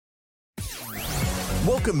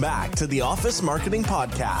Welcome back to the Office Marketing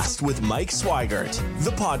Podcast with Mike Sweigart, the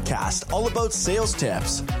podcast all about sales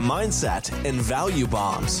tips, mindset, and value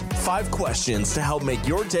bombs. 5 questions to help make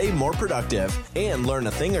your day more productive and learn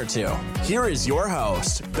a thing or two. Here is your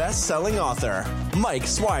host, best-selling author, Mike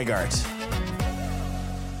Sweigart.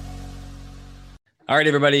 All right,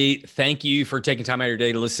 everybody. Thank you for taking time out of your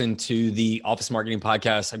day to listen to the Office Marketing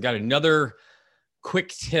Podcast. I've got another quick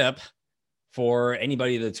tip for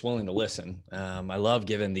anybody that's willing to listen. I love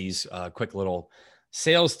giving these quick little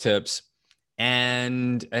sales tips.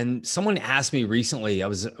 And someone asked me recently, I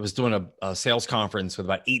was doing a sales conference with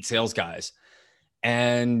about 8 sales guys.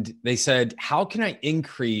 And they said, how can I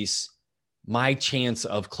increase my chance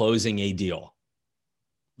of closing a deal?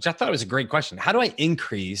 Which I thought was a great question. How do I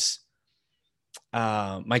increase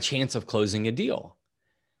my chance of closing a deal?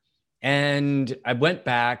 And I went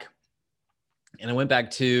back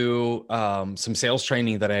to some sales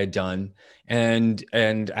training that I had done. And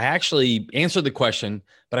I actually answered the question,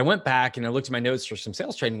 but I went back and I looked at my notes for some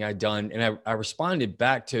sales training I'd done. And I responded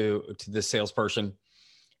back to this salesperson.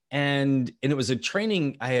 And it was a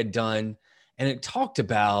training I had done, and it talked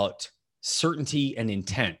about certainty and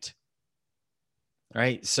intent.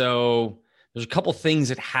 Right? So there's a couple things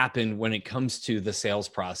that happen when it comes to the sales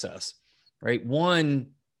process, right? One,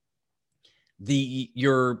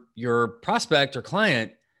 your prospect or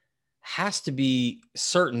client has to be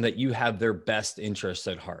certain that you have their best interests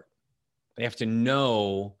at heart. They have to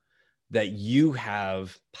know that you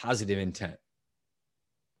have positive intent.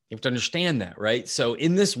 You have to understand that, right? So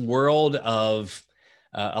in this world of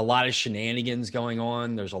a lot of shenanigans going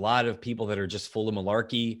on, there's a lot of people that are just full of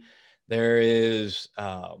malarkey. There is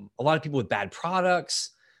a lot of people with bad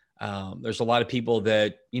products. There's a lot of people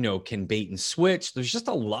that, can bait and switch. There's just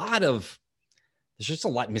a lot of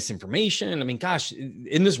misinformation. I mean, gosh,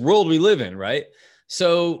 in this world we live in, right?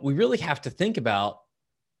 So we really have to think about,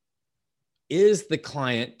 does the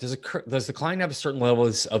client have a certain level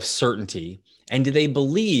of certainty? And do they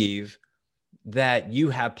believe that you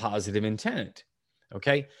have positive intent?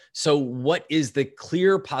 Okay. So what is the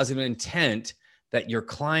clear positive intent that your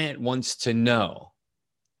client wants to know?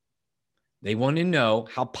 They want to know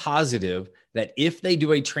how positive that if they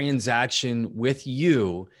do a transaction with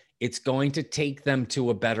you, it's going to take them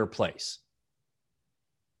to a better place,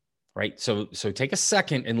 right? So take a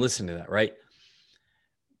second and listen to that, right?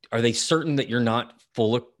 Are they certain that you're not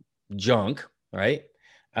full of junk, right?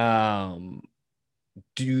 Are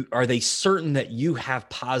they certain that you have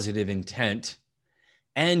positive intent?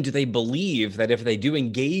 And do they believe that if they do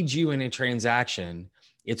engage you in a transaction,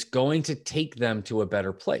 it's going to take them to a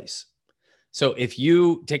better place? So if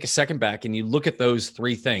you take a second back and you look at those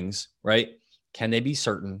 3 things, right? Can they be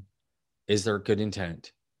certain? Is there good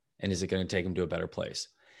intent? And is it going to take them to a better place?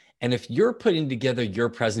 And if you're putting together your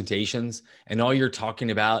presentations and all you're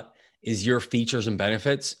talking about is your features and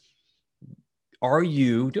benefits, are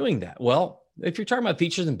you doing that? Well, if you're talking about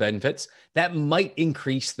features and benefits, that might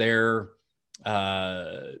increase their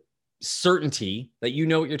certainty that you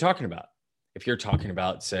know what you're talking about. If you're talking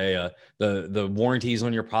about, say, the warranties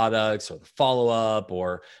on your products or the follow-up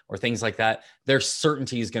or things like that, their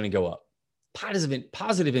certainty is going to go up.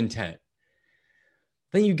 Positive intent.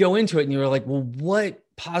 Then you go into it and you're like, well, what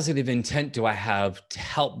positive intent do I have to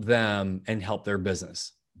help them and help their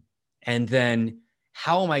business? And then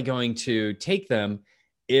how am I going to take them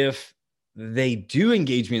if they do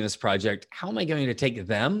engage me in this project? How am I going to take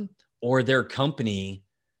them or their company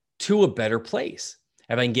to a better place?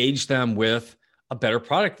 Have I engaged them with a better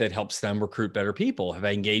product that helps them recruit better people? Have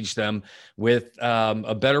I engaged them with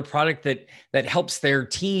a better product that helps their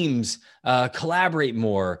teams collaborate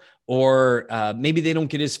more? Or maybe they don't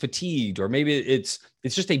get as fatigued, or maybe it's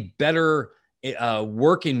just a better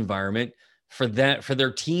work environment for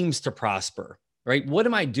their teams to prosper, right? What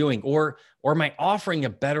am I doing? Or am I offering a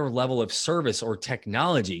better level of service or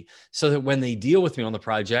technology so that when they deal with me on the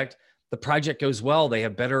project goes well, they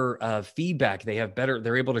have better feedback,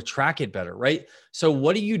 they're able to track it better, right? So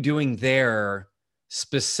what are you doing there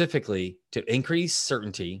specifically to increase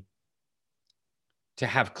certainty, to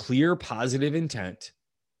have clear positive intent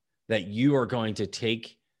that you are going to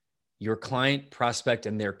take your client, prospect,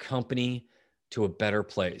 and their company to a better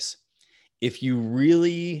place? If you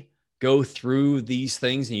really go through these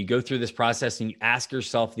things and you go through this process and you ask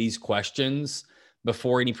yourself these questions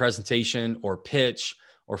before any presentation or pitch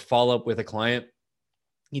or follow up with a client,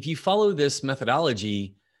 if you follow this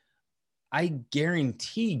methodology, I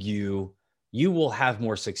guarantee you will have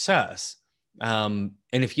more success. And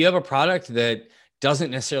if you have a product that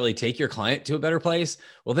doesn't necessarily take your client to a better place,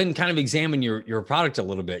 well, then kind of examine your product a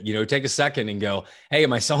little bit. Take a second and go, hey,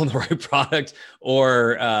 am I selling the right product?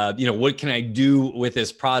 Or, what can I do with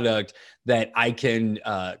this product that I can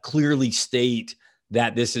clearly state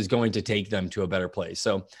that this is going to take them to a better place?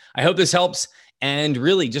 So I hope this helps. And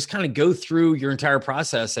really just kind of go through your entire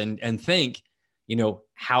process and think,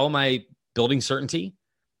 how am I building certainty?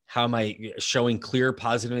 How am I showing clear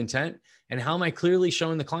positive intent? And how am I clearly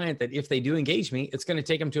showing the client that if they do engage me, it's going to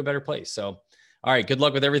take them to a better place? So, all right, good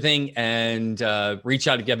luck with everything, and reach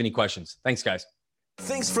out if you have any questions. Thanks, guys.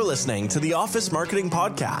 Thanks for listening to the Office Marketing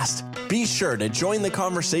Podcast. Be sure to join the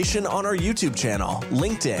conversation on our YouTube channel,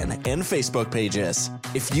 LinkedIn, and Facebook pages.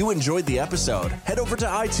 If you enjoyed the episode, head over to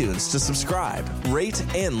iTunes to subscribe, rate,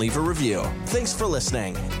 and leave a review. Thanks for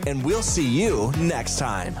listening, and we'll see you next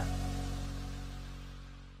time.